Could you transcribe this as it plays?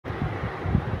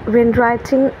When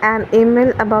writing an email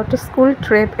about a school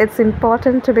trip, it's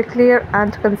important to be clear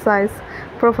and concise,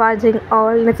 providing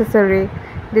all necessary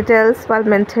details while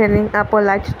maintaining a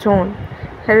polite tone.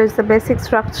 Here is the basic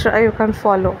structure you can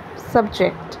follow.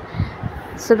 Subject.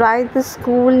 So write the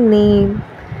school name,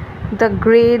 the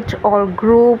grade or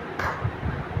group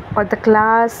or the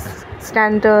class,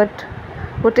 standard,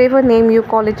 whatever name you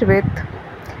call it with.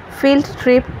 Field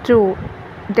trip to,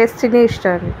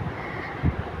 destination,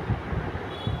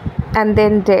 and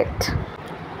then date.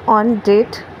 On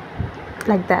date,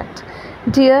 like that.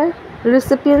 Dear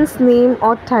recipient's name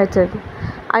or title,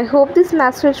 I hope this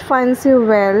message finds you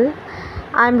well.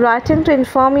 I'm writing to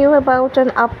inform you about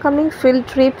an upcoming field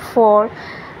trip for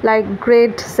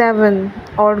grade 7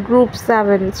 or group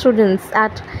 7 students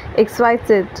at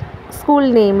XYZ. School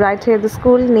name, right here the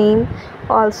school name.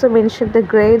 Also mention the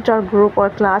grade or group or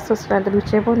class or standard,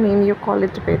 whichever name you call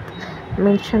it with.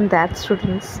 Mention that,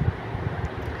 students.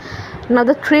 Now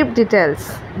the trip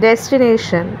details.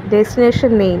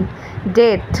 Destination name,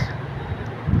 date,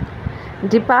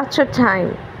 departure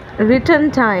time, return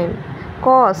time,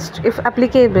 cost if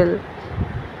applicable,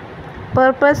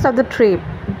 purpose of the trip,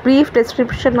 brief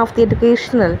description of the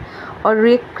educational or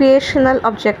recreational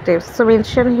objectives. So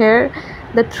mention here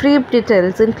the trip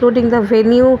details including the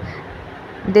venue,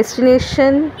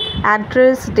 destination,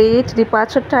 address, date,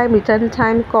 departure time, return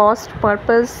time, cost,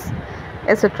 purpose,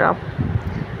 etc.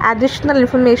 Additional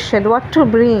information, what to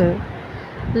bring,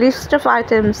 list of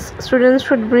items students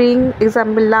should bring,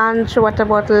 example lunch, water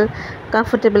bottle,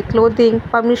 comfortable clothing,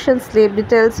 permission slip,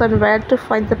 details on where to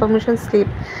find the permission slip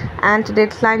and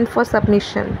deadline for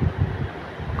submission.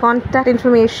 Contact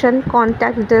information,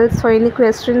 contact details for any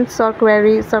questions or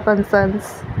queries or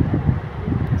concerns.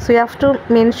 So you have to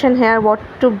mention here what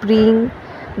to bring,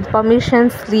 the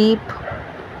permission slip,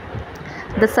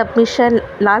 the submission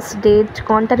last date,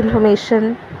 contact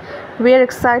information. We are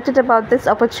excited about this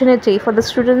opportunity for the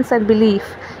students and believe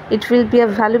it will be a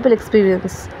valuable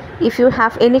experience. If you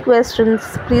have any questions,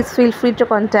 please feel free to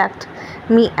contact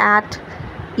me at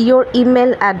your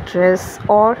email address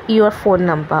or your phone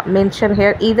number. Mention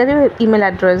here either your email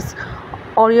address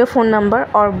or your phone number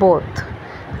or both.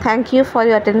 Thank you for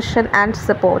your attention and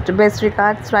support. Best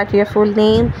regards. Write your full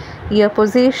name, your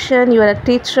position, you are a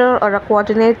teacher or a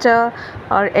coordinator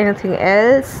or anything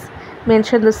else.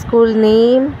 Mention the school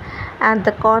name and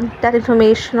the contact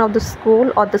information of the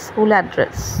school or the school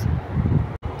address,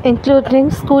 including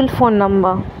school phone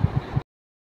number.